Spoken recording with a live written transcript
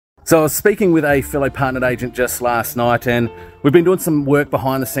So I was speaking with a fellow partnered agent just last night, and we've been doing some work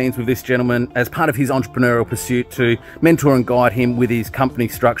behind the scenes with this gentleman as part of his entrepreneurial pursuit to mentor and guide him with his company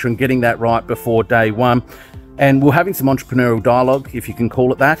structure and getting that right before day one. And we're having some entrepreneurial dialogue, if you can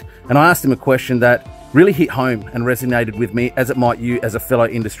call it that. And I asked him a question that really hit home and resonated with me, as it might you as a fellow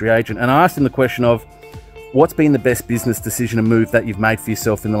industry agent. And I asked him the question of, what's been the best business decision and move that you've made for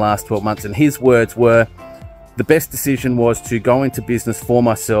yourself in the last 12 months? And his words were, the best decision was to go into business for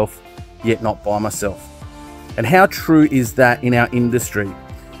myself, yet not by myself. And how true is that in our industry?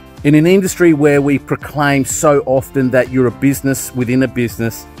 In an industry where we proclaim so often that you're a business within a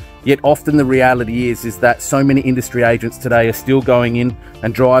business, yet often the reality is that so many industry agents today are still going in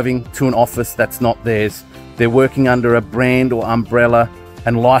and driving to an office that's not theirs. They're working under a brand or umbrella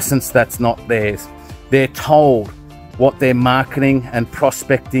and license that's not theirs. They're told what their marketing and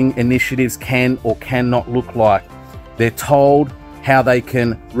prospecting initiatives can or cannot look like. They're told how they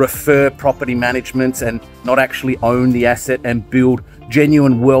can refer property management and not actually own the asset and build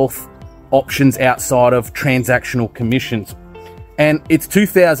genuine wealth options outside of transactional commissions. And it's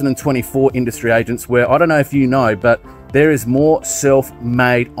 2024 industry agents, where I don't know if you know, but there is more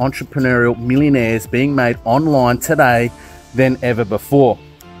self-made entrepreneurial millionaires being made online today than ever before.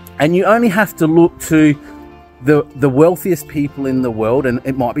 And you only have to look to the wealthiest people in the world, and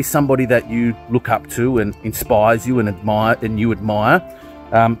it might be somebody that you look up to and inspires you and admire,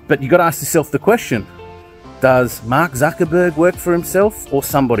 but you got to ask yourself the question: does Mark Zuckerberg work for himself or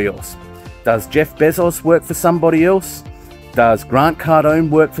somebody else? Does Jeff Bezos work for somebody else? Does Grant Cardone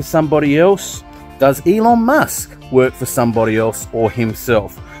work for somebody else? Does Elon Musk work for somebody else or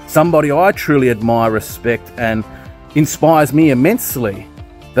himself? Somebody I truly admire, respect, and inspires me immensely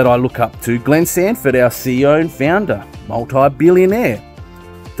that I look up to, Glenn Sanford, our CEO and founder, multi-billionaire.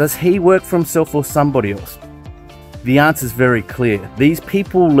 Does he work for himself or somebody else? The answer is very clear. These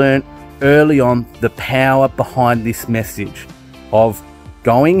people learned early on the power behind this message of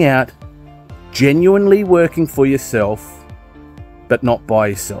going out, genuinely working for yourself, but not by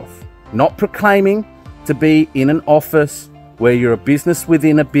yourself. Not proclaiming to be in an office where you're a business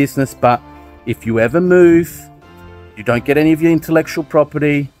within a business, but if you ever move, you don't get any of your intellectual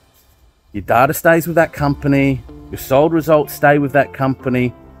property, your data stays with that company, your sold results stay with that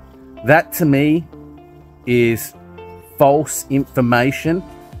company. That to me is false information,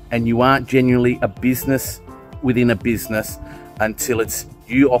 and you aren't genuinely a business within a business until it's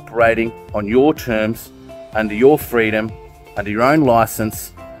you operating on your terms, under your freedom, under your own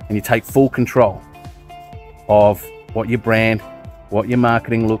license, and you take full control of what your brand, what your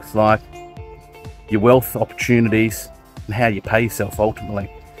marketing looks like, your wealth opportunities, and how you pay yourself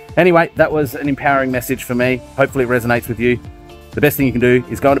ultimately. Anyway, that was an empowering message for me. Hopefully it resonates with you. The best thing you can do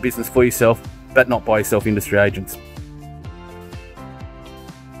is go into business for yourself, but not by yourself, industry agents.